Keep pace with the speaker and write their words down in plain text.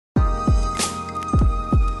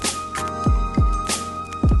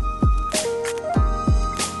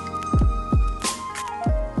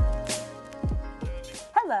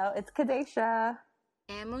Hello, it's Kadesha.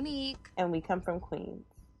 And Monique. And we come from Queens.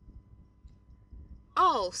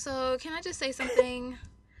 Oh, so can I just say something?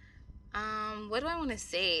 What do I want to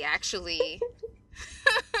say, actually?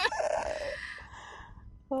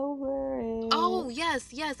 Over it. Oh,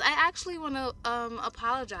 yes. I actually want to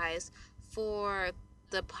apologize for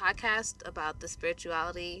the podcast about the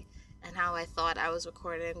spirituality and how I thought I was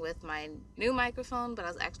recording with my new microphone, but I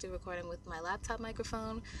was actually recording with my laptop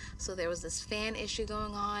microphone. So there was this fan issue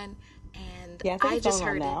going on, and yeah, I just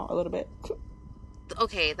heard now a little bit.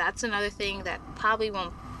 Okay, that's another thing that probably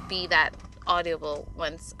won't be that audible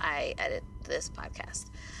once I edit this podcast.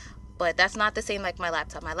 But that's not the same like my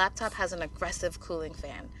laptop. My laptop has an aggressive cooling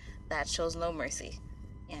fan that shows no mercy.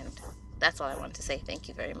 And that's all I wanted to say. Thank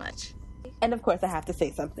you very much. And of course, I have to say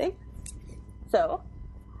something. So,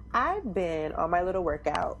 I've been on my little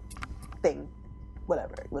workout thing,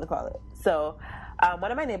 whatever you want to call it. So,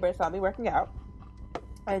 one of my neighbors saw me working out,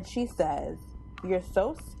 and she says, "You're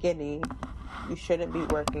so skinny, you shouldn't be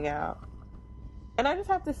working out." And I just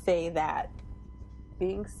have to say that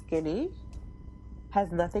being skinny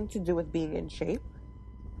has nothing to do with being in shape,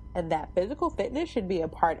 and that physical fitness should be a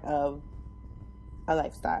part of a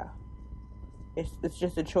lifestyle. It's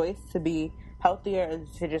just a choice to be healthier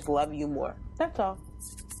and to just love you more. That's all.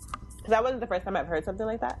 Because that wasn't the first time I've heard something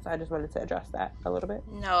like that, so I just wanted to address that a little bit.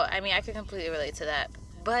 No, I mean, I can completely relate to that.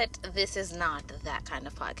 But this is not that kind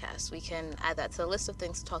of podcast. We can add that to the list of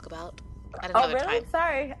things to talk about at another really? time.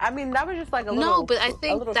 Sorry. I mean, that was just like a little... No, but I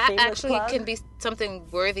think that actually plug. Can be something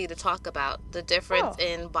worthy to talk about. The difference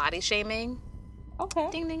in body shaming. Okay.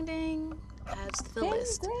 Ding, ding, ding. Adds to the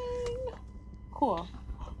list. Ding. Cool.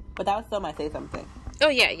 But that would still might say something. Oh,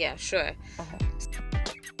 yeah, sure. Okay.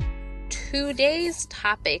 Today's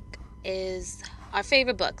topic is our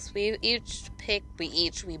favorite books. We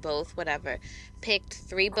both, whatever, picked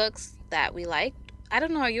 3 books that we liked. I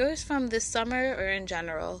don't know, are yours from this summer or in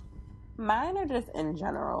general? Mine are just in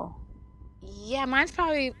general. Yeah, mine's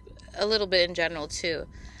probably a little bit in general, too.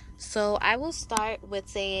 So I will start with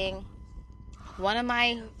saying one of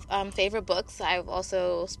my favorite books, I've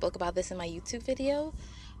also spoke about this in my YouTube video,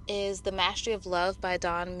 is The Mastery of Love by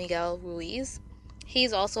Don Miguel Ruiz.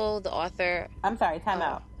 He's also the author... I'm sorry, time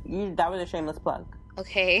out. That was a shameless plug.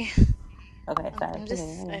 Okay. Okay,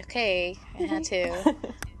 sorry. Okay, I had to.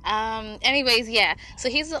 Anyways, yeah. So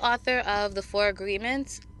he's the author of The 4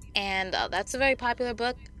 Agreements, and that's a very popular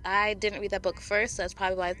book. I didn't read that book first, so that's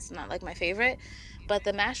probably why it's not like my favorite. But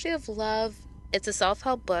The Mastery of Love, it's a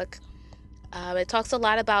self-help book. It talks a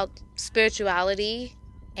lot about spirituality,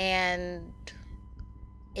 and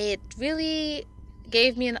it really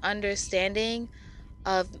gave me an understanding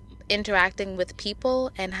of interacting with people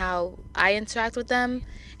and how I interact with them.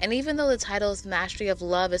 And even though the title is Mastery of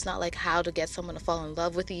Love, it's not like how to get someone to fall in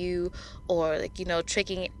love with you or like,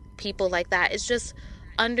 tricking people like that. It's just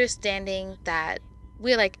understanding that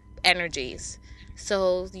we're like energies.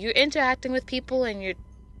 So you're interacting with people and you're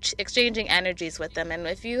exchanging energies with them. And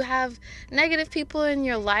if you have negative people in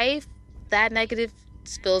your life, that negative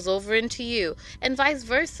spills over into you, and vice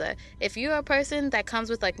versa. If you're a person that comes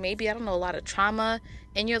with like maybe, I don't know, a lot of trauma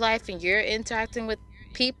in your life and you're interacting with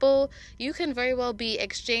people, you can very well be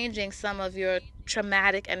exchanging some of your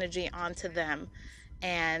traumatic energy onto them.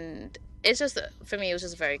 And it's just, for me, it was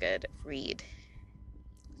just a very good read.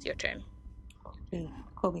 It's your turn.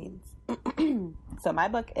 Cool beans. So my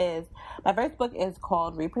first book is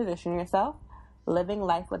called Reposition Yourself, Living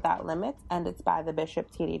Life Without Limits, and it's by the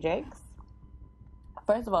Bishop T.D. Jakes.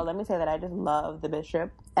 First of all, let me say that I just love the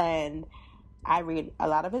Bishop, and I read a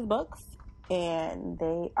lot of his books, and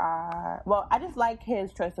I just like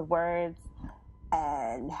his choice of words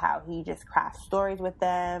and how he just crafts stories with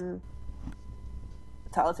them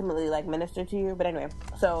to ultimately like minister to you. But anyway,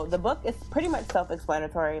 so the book is pretty much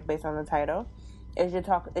self-explanatory based on the title. It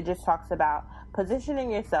just talks about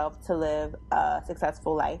positioning yourself to live a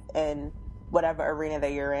successful life in whatever arena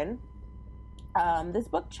that you're in. This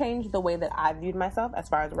book changed the way that I viewed myself as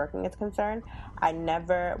far as working is concerned. When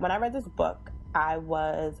I read this book, I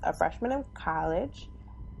was a freshman in college,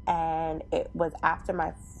 and it was after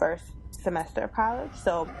my first semester of college.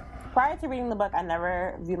 So prior to reading the book, I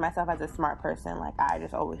never viewed myself as a smart person. Like, I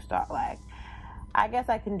just always thought, like, I guess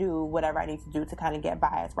I can do whatever I need to do to kind of get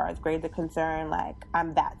by as far as grades are concerned. Like,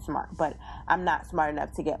 I'm that smart, but I'm not smart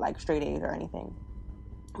enough to get, like, straight A's or anything.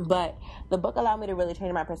 But the book allowed me to really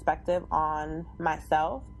change my perspective on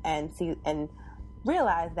myself and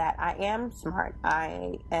realize that I am smart.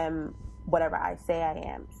 I am whatever I say I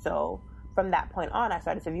am. So from that point on, I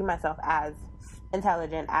started to view myself as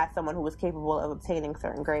intelligent, as someone who was capable of obtaining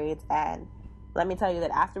certain grades. And let me tell you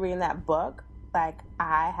that after reading that book, like,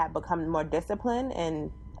 I have become more disciplined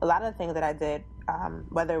in a lot of the things that I did,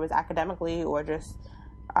 whether it was academically or just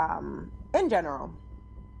in general.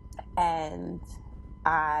 And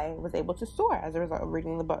I was able to soar as a result of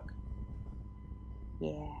reading the book.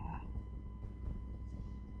 Yeah.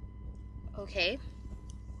 Okay.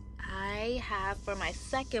 I have for my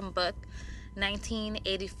second book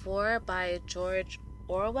 1984 by George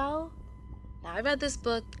Orwell. Now, I read this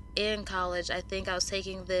book in college. I think I was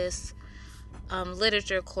taking this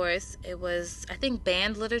literature course. It was, I think,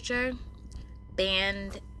 banned literature.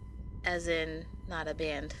 Banned as in not a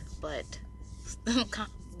band, but,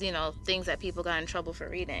 things that people got in trouble for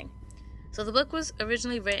reading. So the book was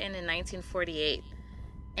originally written in 1948.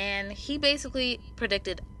 And he basically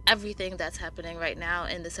predicted everything that's happening right now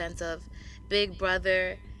in the sense of Big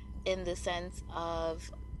Brother, in the sense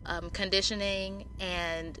of conditioning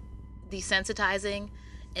and desensitizing,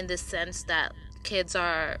 in the sense that kids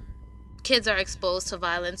are exposed to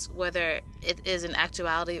violence, whether it is in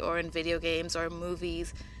actuality or in video games or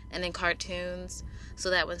movies and in cartoons, so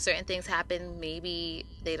that when certain things happen, maybe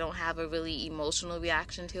they don't have a really emotional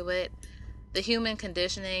reaction to it. The human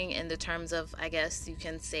conditioning in the terms of, I guess you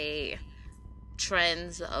can say,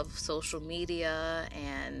 trends of social media,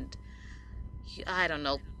 and I don't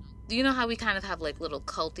know. You know how we kind of have like little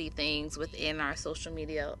culty things within our social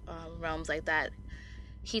media realms like that?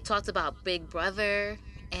 He talked about Big Brother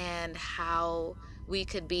and how we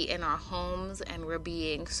could be in our homes and we're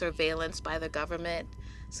being surveillanced by the government.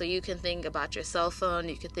 So you can think about your cell phone,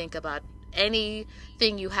 you can think about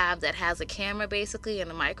anything you have that has a camera basically and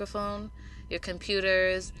a microphone. Your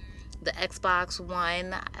computers, the Xbox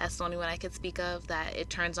One, that's the only one I could speak of, that it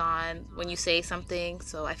turns on when you say something,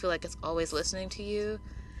 so I feel like it's always listening to you.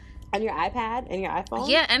 And your iPad and your iPhone?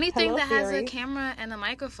 Yeah, anything that has a camera and a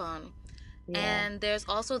microphone. Yeah. And there's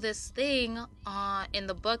also this thing in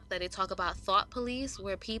the book that they talk about thought police,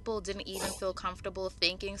 where people didn't even feel comfortable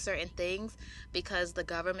thinking certain things because the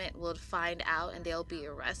government would find out and they'll be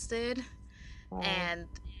arrested. Wow. And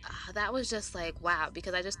that was just like, wow,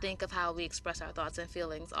 because I just think of how we express our thoughts and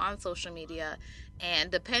feelings on social media, and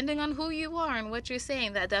depending on who you are and what you're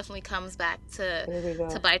saying, that definitely comes back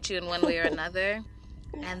to bite you in one way or another.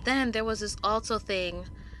 And then there was this also thing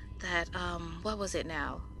that, what was it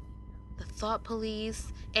now? The thought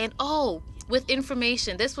police, and with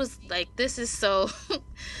information. This is so,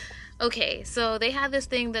 okay, so they have this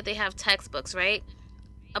thing that they have textbooks, right?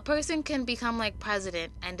 A person can become like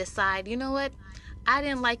president and decide, you know what? I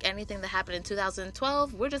didn't like anything that happened in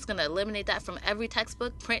 2012. We're just going to eliminate that from every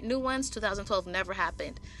textbook, print new ones. 2012 never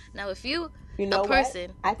happened. Now, if you know a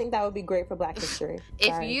person... What? I think that would be great for Black history.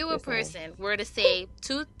 If you, a person, were to say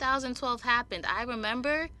 2012 happened, I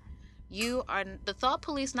remember... the thought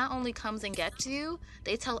police not only comes and gets you,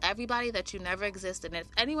 they tell everybody that you never existed. And if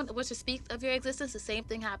anyone were to speak of your existence, the same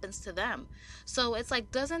thing happens to them. So it's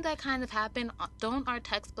like, doesn't that kind of happen? Don't our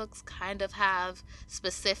textbooks kind of have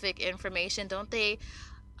specific information? Don't they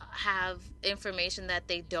have information that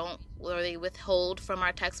they don't, or they withhold from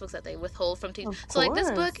our textbooks, that they withhold from teachers? So like,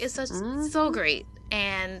 this book is so great.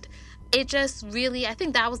 And it just really, I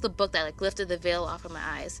think that was the book that like lifted the veil off of my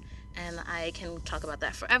eyes. And I can talk about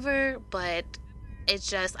that forever, but it's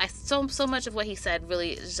just, so much of what he said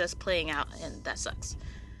really is just playing out, and that sucks.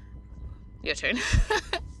 Your turn.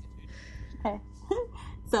 Okay.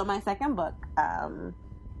 So my second book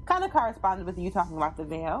kind of corresponds with you talking about the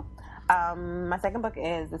veil. My second book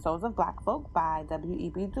is The Souls of Black Folk by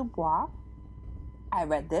W.E.B. Du Bois. I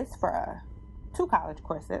read this for 2 college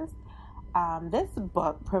courses. This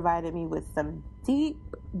book provided me with some deep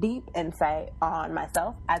insight on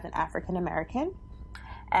myself as an African American,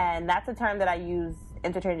 and that's a term that I use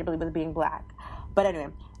interchangeably with being Black. But anyway,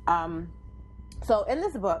 so in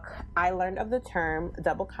this book, I learned of the term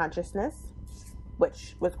double consciousness,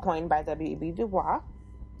 which was coined by W.E.B. Du Bois.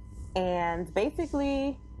 And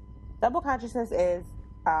basically, double consciousness is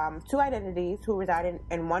 2 identities who reside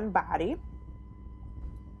in one body,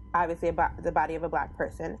 obviously the body of a Black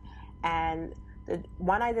person. And the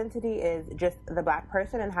one identity is just the Black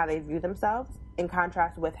person and how they view themselves, in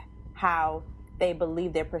contrast with how they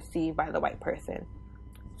believe they're perceived by the white person.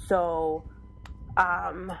 So,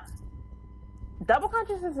 double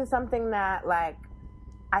consciousness is something that, like,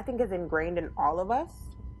 I think is ingrained in all of us,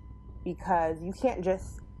 because you can't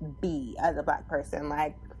just be as a Black person.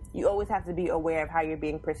 Like, you always have to be aware of how you're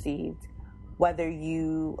being perceived, whether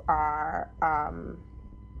you are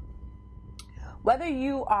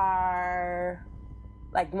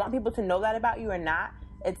like, want people to know that about you or not.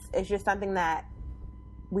 It's just something that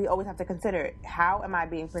we always have to consider. How am I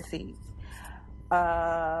being perceived?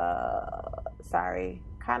 Sorry.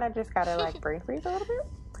 Kind of just gotta, like, brain freeze a little bit.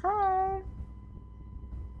 Hi.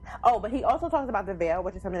 Oh, but he also talks about the veil,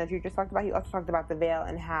 which is something that you just talked about. He also talked about the veil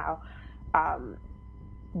and how,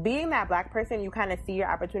 being that Black person, you kind of see your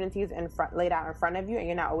opportunities laid out in front of you, and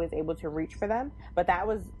you're not always able to reach for them. But that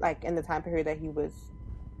was like in the time period that he was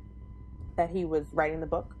writing the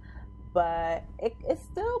book. But it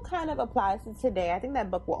still kind of applies to today. I think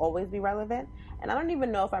that book will always be relevant, and I don't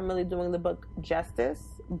even know if I'm really doing the book justice,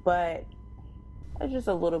 but it's just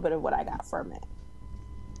a little bit of what I got from it.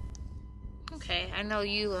 Okay, I know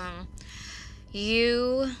you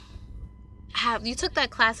took that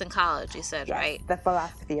class in college, you said, yes, right? The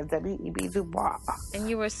Philosophy of W.E.B. Du Bois. And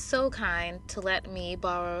you were so kind to let me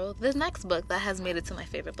borrow the next book that has made it to my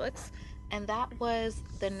favorite books, and that was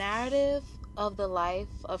The Narrative of the Life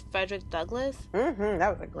of Frederick Douglass. Mm-hmm,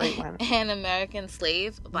 that was a great one. An American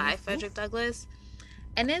Slave by Frederick Douglass.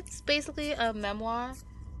 And it's basically a memoir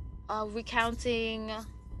recounting,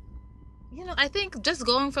 I think just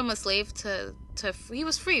going from a slave to he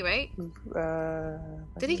was free, right?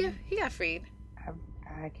 Did he got freed?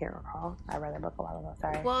 I can't recall. I read that book a while ago.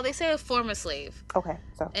 Sorry. Well, they say a former slave. Okay,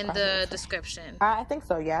 so in the description. I think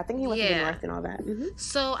so. Yeah, I think he went to the North and all that. Mm-hmm.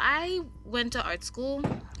 So I went to art school.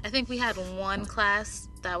 I think we had one class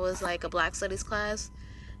that was like a Black Studies class,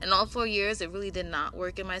 and all 4 years it really did not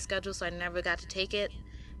work in my schedule, so I never got to take it.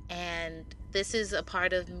 And this is a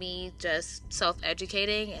part of me just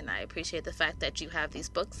self-educating, and I appreciate the fact that you have these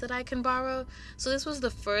books that I can borrow. So this was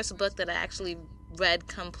the first book that I actually read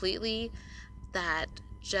completely that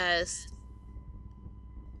just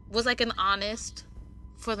was like an honest,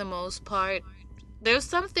 for the most part. There's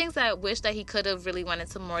some things that I wish that he could have really went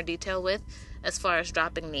into more detail with, as far as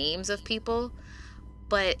dropping names of people,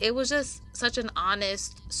 but it was just such an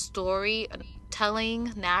honest story,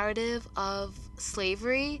 telling narrative of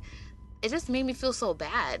slavery. It just made me feel so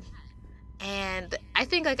bad, and I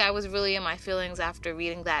think like I was really in my feelings after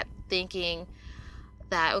reading that, thinking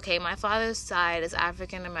that, okay, my father's side is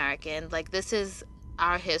African American, like this is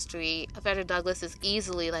our history. Frederick Douglass is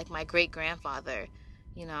easily like my great-grandfather,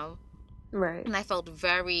 Right. And I felt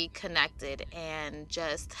very connected, and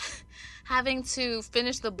just having to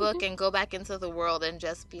finish the book and go back into the world and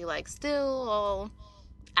just be like still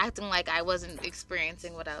acting like I wasn't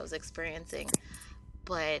experiencing what I was experiencing.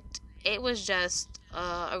 But it was just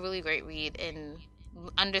a really great read in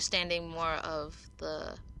understanding more of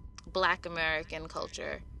the Black American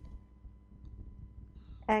culture.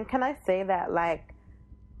 And can I say that, like,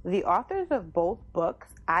 the authors of both books,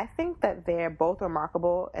 I think that they're both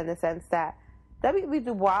remarkable in the sense that W.E.B.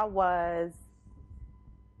 Du Bois was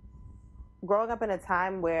growing up in a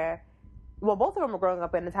time where, well, both of them were growing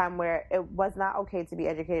up in a time where it was not okay to be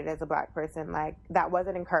educated as a Black person. Like, that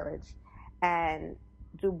wasn't encouraged. And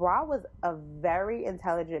Du Bois was a very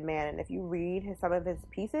intelligent man. And if you read some of his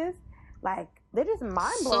pieces, like, they're just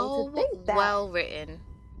mind-blowing to think that. Well written.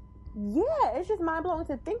 Yeah, it's just mind-blowing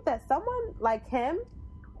to think that someone like him,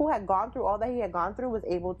 who had gone through all that he had gone through, was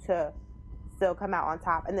able to still come out on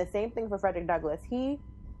top. And the same thing for Frederick Douglass. He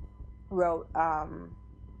wrote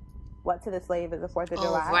What to the Slave is the 4th of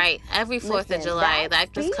July. Oh, right. Every 4th of July,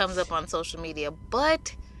 that just comes up on social media.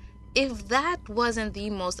 But if that wasn't the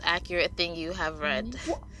most accurate thing you have read,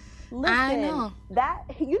 listen, I know. That,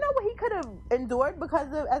 you know what he could have endured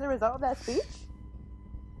as a result of that speech?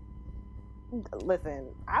 Listen,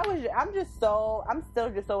 I'm still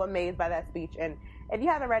just so amazed by that speech. And if you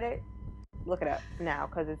haven't read it, look it up now,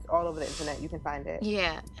 because it's all over the internet. You can find it.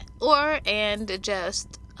 Yeah. And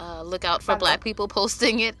just look out for Black people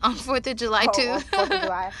posting it on 4th of July, too. On 4th of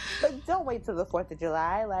July. But don't wait till the 4th of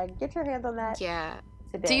July. Like, get your hands on that. Yeah.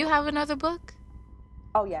 Today. Do you have another book?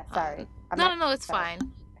 Oh, yeah. Sorry. No, it's fine.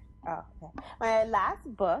 Oh, okay. My last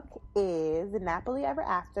book is Nappily Ever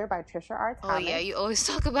After by Trisha R. Thomas. Oh, yeah. You always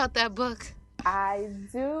talk about that book. I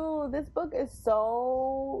do. This book is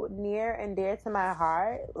so near and dear to my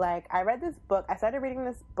heart. Like, I started reading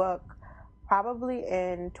this book probably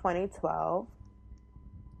in 2012.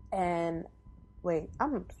 And wait,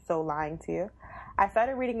 I'm so lying to you. I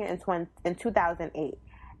started reading it in 2008.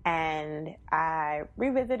 And I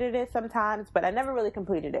revisited it sometimes, but I never really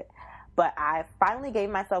completed it. But I finally gave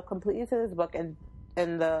myself completely to this book in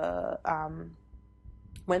the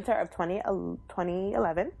winter of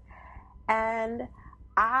 2011. And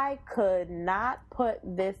I could not put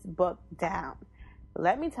this book down.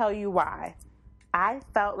 Let me tell you why. I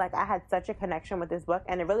felt like I had such a connection with this book,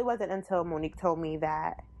 and it really wasn't until Monique told me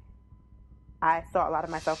that I saw a lot of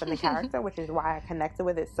myself in the character, which is why I connected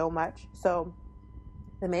with it so much. So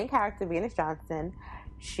the main character, Venus Johnson,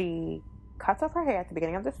 she cuts off her hair at the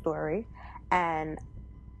beginning of the story, and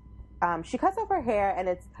she cuts off her hair, and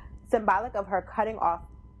it's symbolic of her cutting off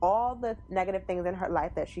all the negative things in her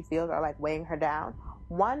life that she feels are like weighing her down,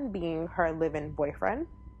 one being her live-in boyfriend,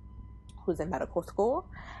 who's in medical school.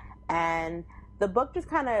 And the book just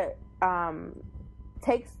kind of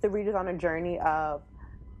takes the readers on a journey of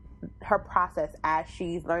her process as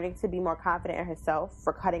she's learning to be more confident in herself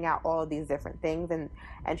for cutting out all of these different things, and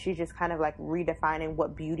she's just kind of like redefining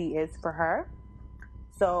what beauty is for her.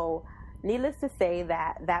 So needless to say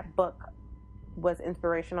that book was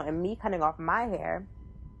inspirational in me cutting off my hair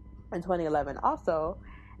in 2011 also,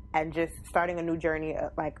 and just starting a new journey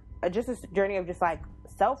of just a journey of just like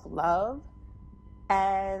self-love.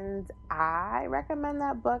 And I recommend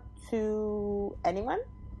that book to anyone.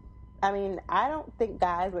 I mean, I don't think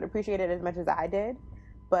guys would appreciate it as much as I did,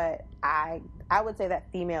 but I would say that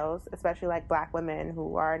females, especially like Black women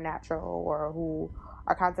who are natural or who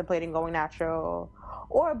are contemplating going natural,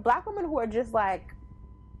 or Black women who are just like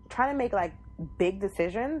trying to make like big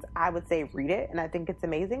decisions, I would say read it, and I think it's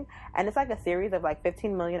amazing. And it's like a series of like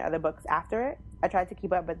 15 million other books after it. I tried to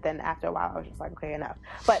keep up, but then after a while I was just like, okay, enough.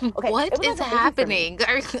 But okay, what is happening?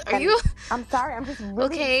 Are you I'm sorry, I'm just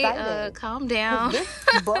really excited. Calm down.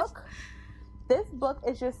 This book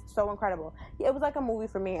is just so incredible. It was like a movie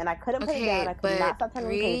for me, and I couldn't put it down. I could not stop turning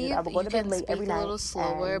the pages. I would go to bed late every night. A little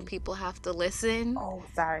slower. People have to listen. Oh,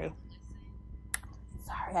 sorry.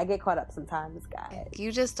 I get caught up sometimes, guys.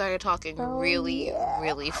 You just started talking really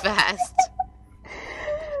fast.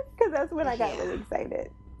 Because that's when I got really excited.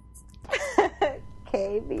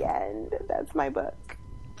 Okay, the end. That's my book.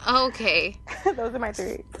 Okay. Those are my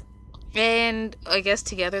 3. And I guess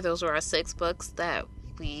together those were our 6 books that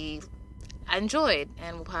we enjoyed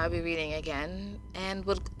and we'll probably be reading again, and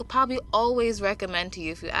would probably always recommend to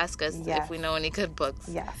you if you ask us if we know any good books.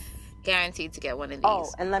 Yes. Guaranteed to get one of these.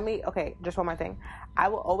 Oh, and just one more thing. I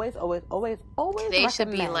will always they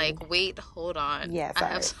should be like, wait, hold on. Yes, I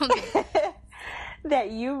have something.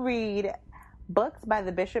 That you read books by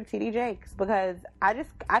the Bishop T.D. Jakes, because I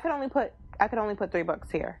could only put 3 books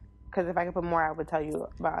here, because if I could put more I would tell you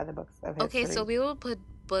about other books of his. Okay, so we will put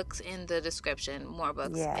books in the description, more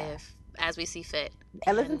books as we see fit.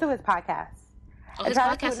 And listen to his podcast. Oh, his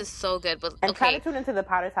podcast is so good. But try to tune into the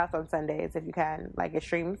Potter's House on Sundays if you can. Like, it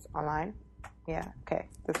streams online. Yeah, okay.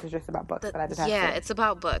 This is just about books, but I just have to. Yeah, it's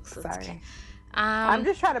about books. Sorry. Okay. I'm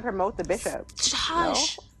just trying to promote the Bishop.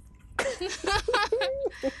 Hush.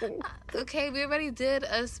 Okay, we already did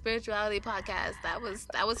a spirituality podcast. That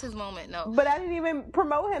was his moment. No, but I didn't even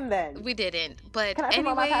promote him then. We didn't. But can I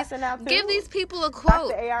promote my pastor now too? Give these people a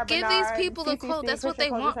quote. Give these people a quote. That's what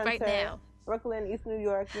they want right now. Brooklyn, East New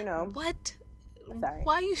York. You know what? Sorry.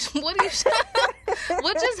 Why you? What are you?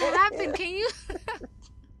 What just happened?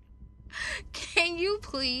 Can you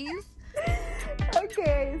please?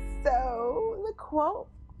 Okay, so the quote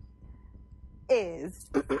is,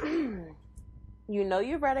 you know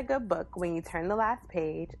you've read a good book when you turn the last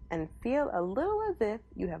page and feel a little as if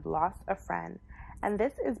you have lost a friend. And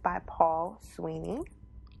this is by Paul Sweeney.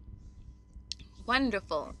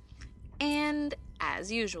 Wonderful. And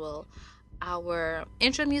as usual, our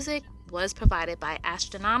intro music was provided by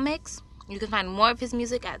Astronomics. You can find more of his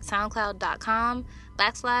music at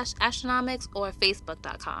soundcloud.com/astronomics or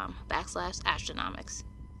facebook.com/astronomics.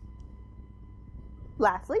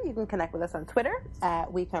 Lastly, you can connect with us on Twitter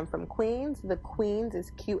at We Come From Queens. The Queens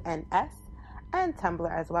is QNS, and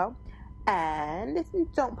Tumblr as well. And if you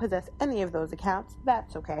don't possess any of those accounts,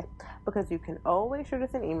 that's okay, because you can always shoot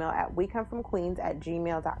us an email at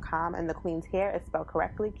wecomefromqueens@gmail.com, and the Queens here is spelled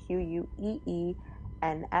correctly, QUEENS.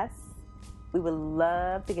 We would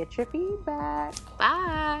love to get your feedback.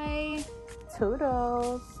 Bye.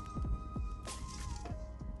 Toodles.